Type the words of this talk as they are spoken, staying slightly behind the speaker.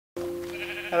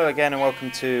Hello again and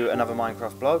welcome to another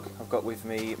Minecraft blog. I've got with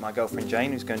me my girlfriend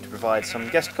Jane, who's going to provide some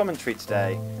guest commentary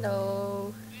today.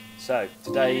 Hello. So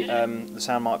today the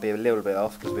sound might be a little bit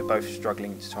off because we're both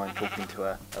struggling to try and talk into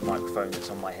a microphone that's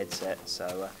on my headset.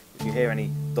 So if you hear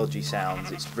any dodgy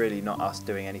sounds, it's really not us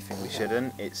doing anything we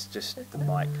shouldn't, it's just the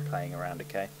mic playing around,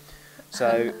 okay?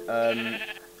 So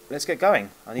let's get going.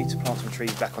 I need to plant some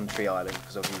trees back on Tree Island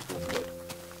because I've used all the wood.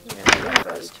 So I'm going to do that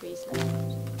first. Trees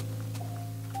left.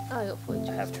 Oh, I got 40 trees.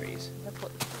 I have trees.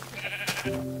 I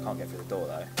can't get through the door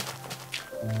though.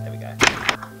 There we go.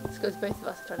 It's because both of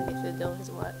us are trying to get through the door, it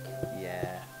doesn't work.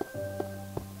 Yeah.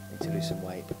 Need to lose some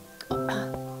weight.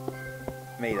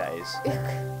 Me, that is.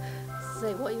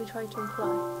 So, what are you trying to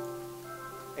imply?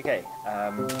 Okay,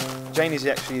 Jane is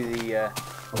actually the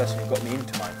person who got me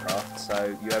into Minecraft,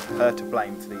 so you have her to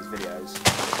blame for these videos.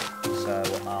 So,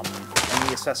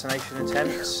 any assassination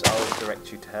attempts, I'll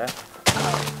direct you to her.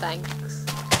 Oh, thanks.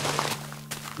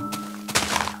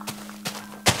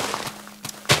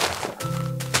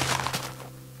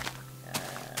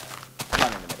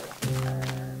 One in the middle,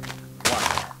 and one.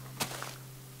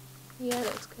 Yeah,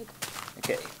 looks good.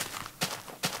 Okay,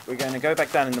 we're going to go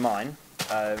back down in the mine.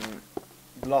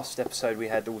 Last episode we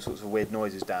had all sorts of weird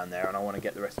noises down there, and I want to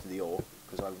get the rest of the ore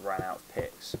because I ran out of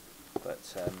picks. But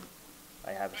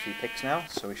I have a few picks now,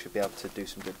 so we should be able to do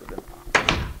some good with them.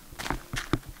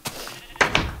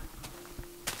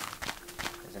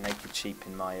 There's a naked sheep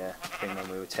in my thing when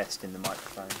we were testing the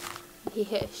microphone. He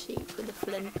hit a sheep with a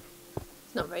flint.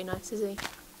 It's not very nice, is he?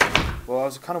 Well, I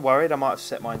was kind of worried I might have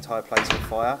set my entire place on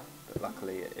fire, but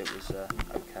luckily it was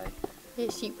okay. Yeah,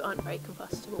 sheep aren't very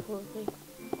combustible, probably.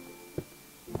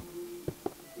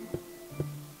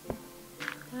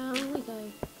 Down we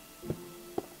go.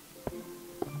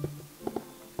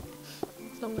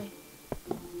 It's a long way.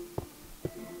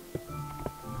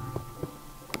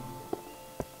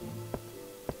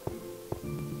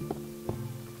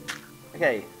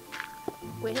 Okay.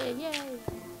 We're here, yay!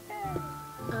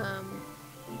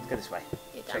 Let's go this way.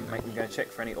 Yeah, Check, I'm going to check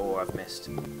for any ore I've missed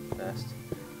first.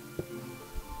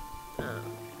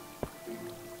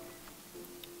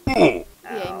 Yeah,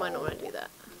 you might not want to do that.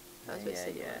 That was a bit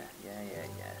silly. Yeah.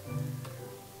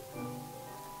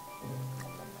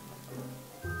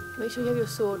 Make sure you have your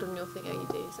sword on your thing, oh you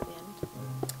do, is at the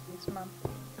end. Yes, ma'am.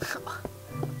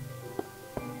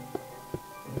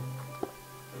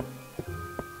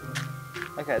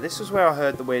 Okay, this is where I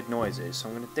heard the weird noises, so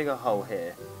I'm going to dig a hole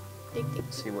here. Dig.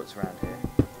 See what's around here.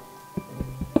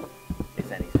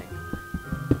 If anything.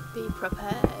 Be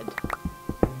prepared.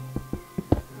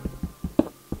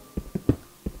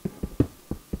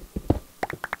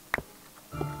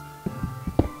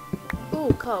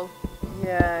 Ooh, coal.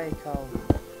 Yay, coal.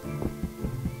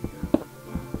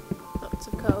 Lots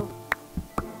of coal.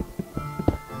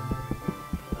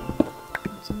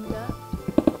 Some dirt.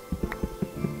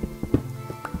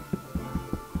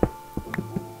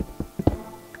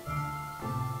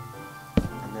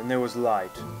 And then there was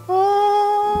light.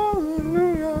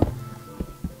 Hallelujah.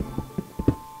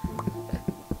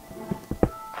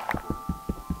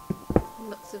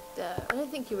 Lots of dirt. I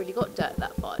don't think you really got dirt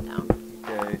that far down.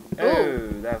 Oh,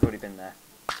 they've already been there.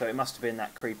 So it must have been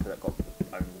that creeper that got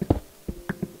owned.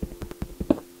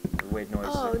 The weird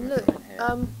noises Oh, are coming look. from in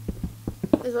here.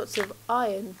 There's lots of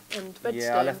iron and redstone.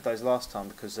 Yeah, I left those last time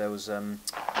because there was No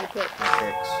picks. no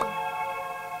picks.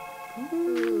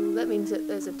 Ooh, that means that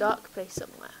there's a dark place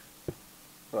somewhere.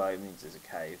 Well, it means there's a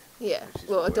cave. Yeah, Which is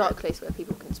well, a weird. dark place where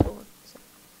people can spawn. So.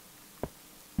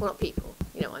 Well, not people.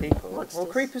 You know what I mean? People? Monsters. Well,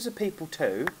 creepers are people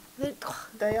too. They're-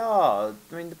 They are.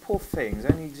 I mean, the poor things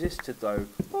only exist to though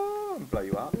and blow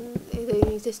you up. They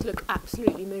exist to look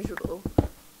absolutely miserable.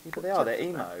 Yeah, but they are. They're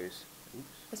emos. Oops.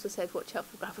 That's what said, watch out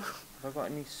for gravel. Have I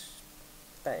got any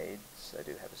spades? I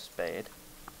do have a spade.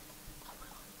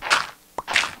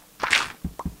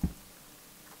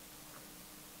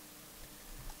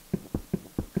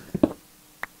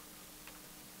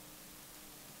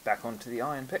 Back onto the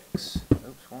iron picks.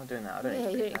 Oops, why am I doing that? I don't Yeah,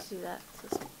 need you to don't pick need that. to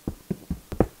do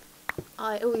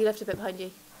that. Oh, you left a bit behind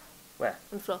you. Where?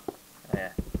 On the floor. Oh,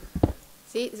 yeah.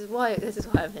 See, this is why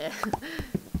I'm here.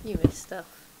 You miss stuff.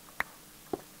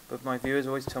 But my viewers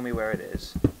always tell me where it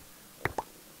is.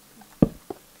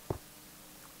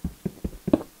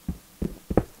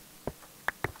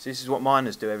 So this is what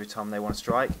miners do every time they want to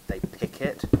strike. They pick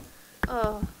it.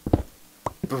 Oh,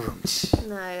 Boom.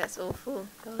 no, that's awful.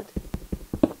 God.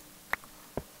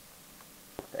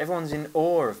 Everyone's in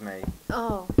awe of me.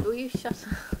 Oh, will you shut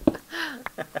up?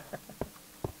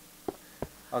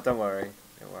 Oh, don't worry.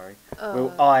 Don't worry. Oh.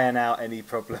 We'll iron out any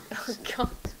problems. Oh, God.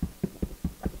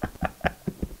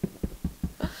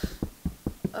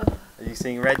 Are you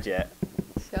seeing red yet?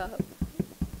 Shut up.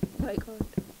 Oh my god.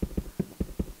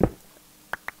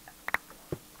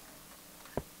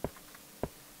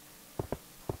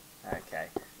 Okay,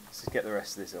 let's just get the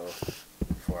rest of this off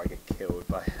before I get killed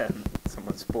by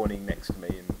someone spawning next to me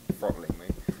and throttling me.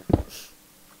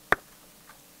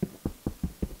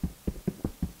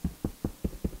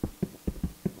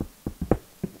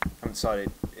 I haven't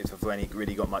decided if I've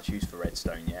really got much use for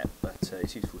redstone yet, but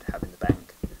it's useful to have in the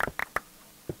bank.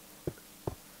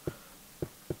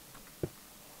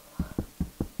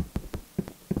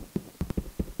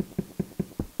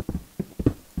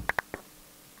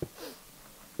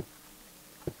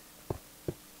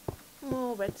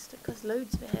 More redstone, there's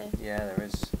loads of it here. Yeah, there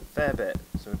is a fair bit,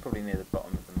 so we're probably near the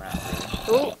bottom of the map.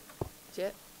 Oh!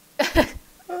 Shit. I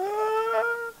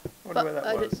wonder where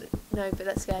that was. No, but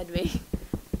that scared me.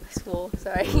 I swore,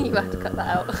 sorry, you have to cut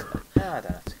that out. No, I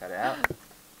don't have to cut it out.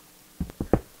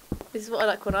 This is what I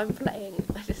like when I'm playing,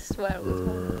 I just swear all the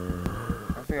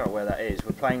time. I'll figure out where that is.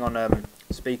 We're playing on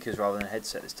speakers rather than a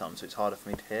headset this time, so it's harder for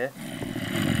me to hear.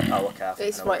 Oh, okay, I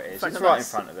think I know where it is. It's right in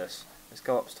front of us. Let's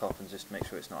go up top and just make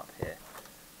sure it's not up here.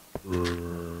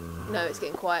 No, it's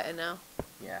getting quieter now.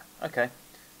 Yeah, okay.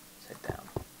 Let's head down.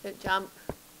 Don't jump.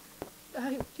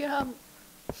 Don't jump.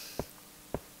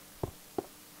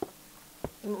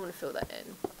 You might want to fill that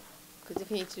in. Because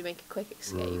if you need to make a quick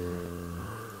escape.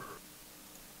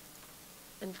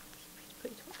 And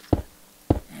put your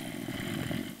torches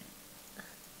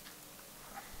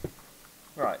there.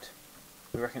 Right.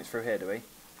 We reckon it's through here, do we?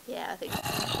 Yeah, I think.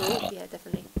 Oh, yeah,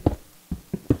 definitely.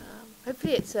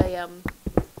 Hopefully it's a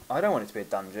I don't want it to be a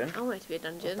dungeon. I want it to be a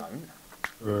dungeon. I don't.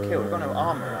 Kill, we've got no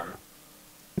armour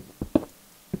on.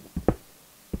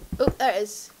 Oh, there it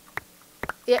is.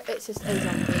 Yeah, it's just a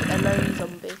zombie, a lone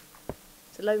zombie.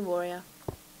 It's a lone warrior.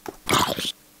 Oh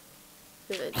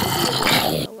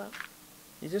well.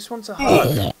 You just want to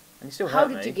hug, and you still How hurt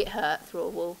me. did you get hurt through a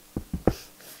wall?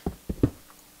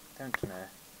 Don't know.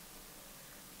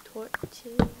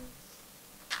 Torches.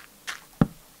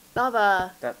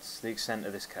 Lava. That's the extent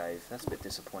of this cave. That's a bit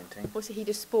disappointing. Also, he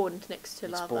just spawned next to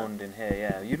He lava. spawned in here,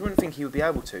 yeah. You wouldn't think he would be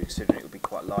able to, considering it would be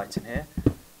quite light in here.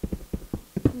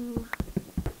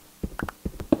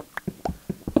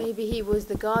 Maybe he was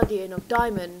the guardian of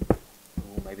diamond.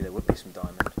 Or maybe there would be some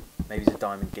diamond. Maybe he's a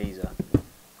diamond geezer.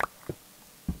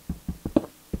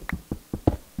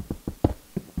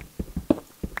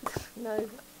 No,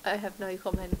 I have no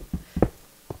comment.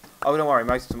 Oh, don't worry.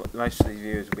 Most of these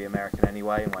viewers will be American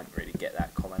anyway and won't really get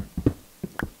that comment.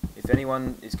 If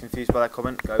anyone is confused by that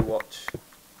comment, go watch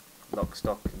Lock,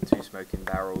 Stock and Two Smoking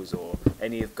Barrels or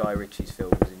any of Guy Ritchie's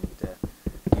films, and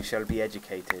you shall be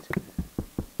educated.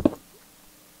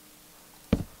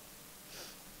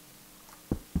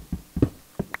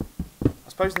 I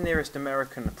suppose the nearest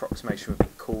American approximation would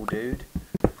be Cool Dude.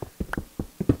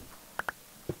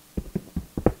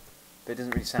 But it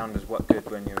doesn't really sound as good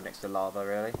when you're next to lava,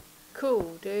 really.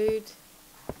 Cool, dude.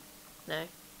 No,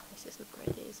 this doesn't look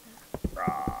ready, is it?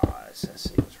 Let's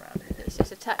see what's around here. Let's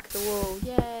just attack the wall,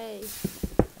 yay!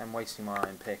 I'm wasting my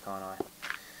iron pick, aren't I?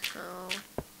 Oh.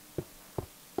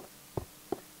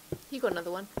 You got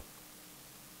another one?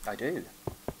 I do.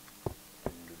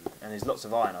 And there's lots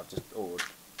of iron I've just ored.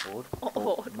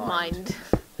 Mined.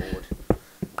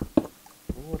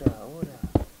 Order.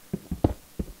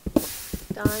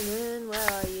 Diamond,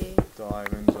 where are you?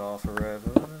 Diamonds are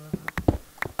forever.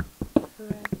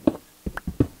 Forever.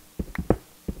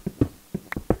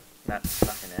 That's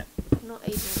stuck in it. Not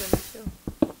Asian sure.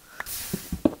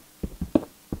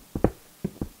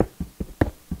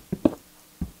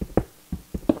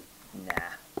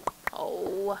 Nah.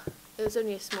 Oh, it was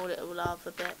only a small little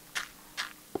lava bit.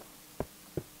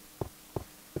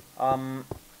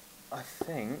 I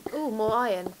think... Oh, more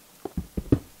iron.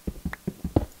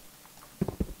 I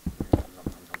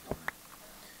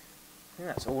think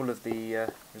that's all of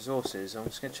the resources. I'm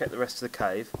just going to check the rest of the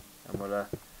cave and we'll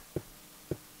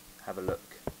have a look.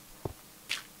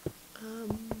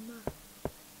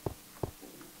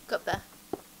 Go up there.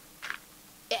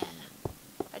 Yeah.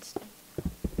 Redstone.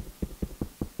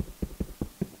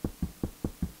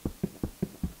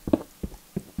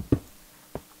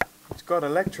 It's got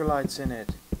electrolytes in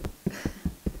it.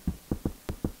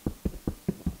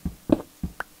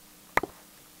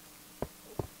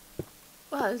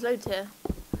 Wow, there's loads here.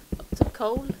 Lots of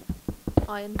coal,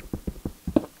 iron.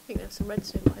 I think there's some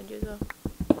redstone behind you as well.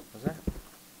 Was there?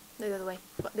 No, the other way.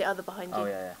 But the other behind you. Oh,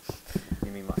 yeah.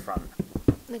 You mean my front.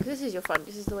 No, because this is your front.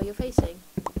 This is the way you're facing.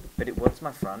 But it was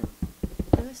my front.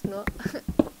 No, it's not.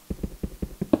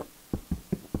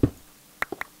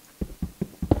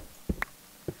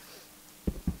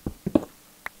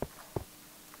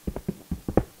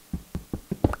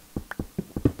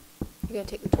 You're going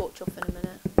to take the torch off in a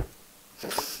minute.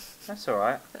 That's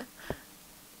alright.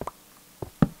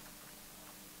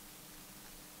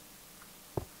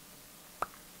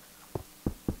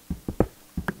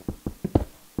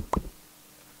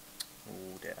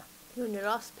 Oh dear. You're on your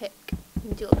last pick.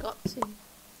 And you'll got soon.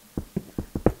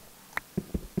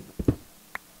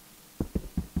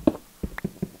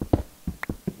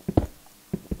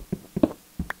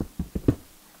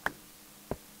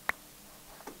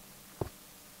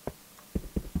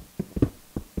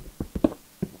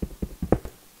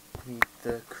 Meet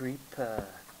the creeper,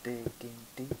 digging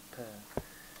deeper.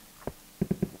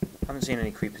 I haven't seen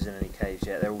any creepers in any caves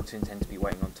yet. They all tend to be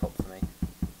waiting on top for me.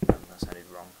 That sounded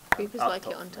wrong. Creepers Up like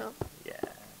it on for me. top. Yeah, I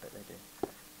bet they do.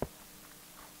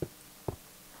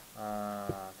 I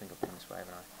think I've been this way,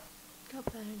 haven't I? Go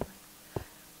there anyway.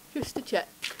 Just to check.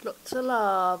 Lots of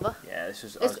lava. Yeah, this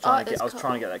was. I There's- was trying to there's get. I was coal.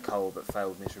 trying to get that coal, but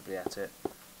failed miserably at it.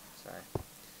 So,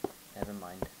 never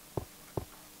mind.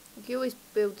 You can always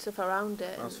build stuff around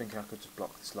it. I was thinking I could just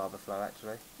block this lava flow.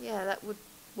 Actually, Yeah, that would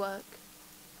work.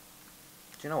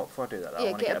 do you know what? Before I do that, though, Yeah,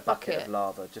 I want to get get a a bucket of bucket.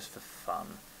 lava just for fun.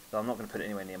 Though I'm not going to put it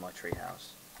anywhere near my tree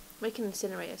house. Make an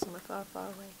incinerator somewhere far, far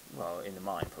away. Well, in the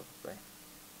mine probably.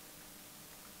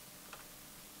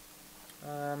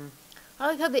 I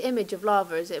like how the image of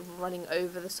lava is it running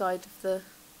over the side of the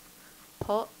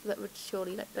pot. That would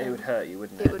surely let It them. would hurt you,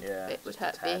 wouldn't it? It would. Yeah, It would just a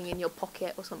hurt tad. being in your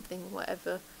pocket or something.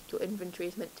 Whatever your inventory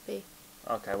is meant to be.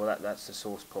 Okay, well that's the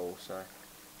source pool. So,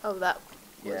 Oh, that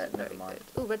Yeah, wasn't never very mind.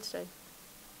 good. Oh, redstone.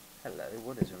 hello.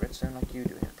 What is a redstone like you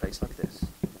doing in a place like this?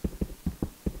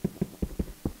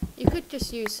 You could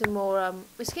just use some more.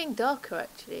 It's getting darker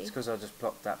actually. It's because I just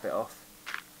blocked that bit off,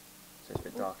 so it's a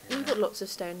bit darker. here You've now. got lots of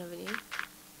stone, haven't you?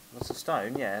 Lots of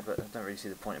stone, yeah, but I don't really see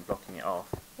the point in blocking it off.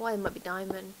 Why? There might be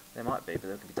diamond. There might be, but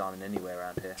there could be diamond anywhere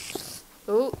around here.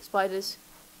 Oh, spiders.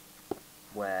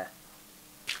 Where?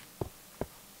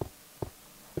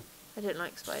 I don't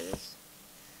like spiders.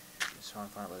 Let's try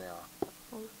and find out where they are.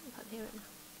 Oh, I can't hear it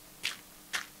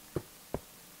now.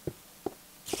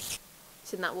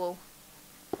 It's in that wall.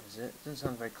 Is it? Doesn't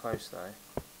sound very close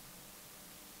though.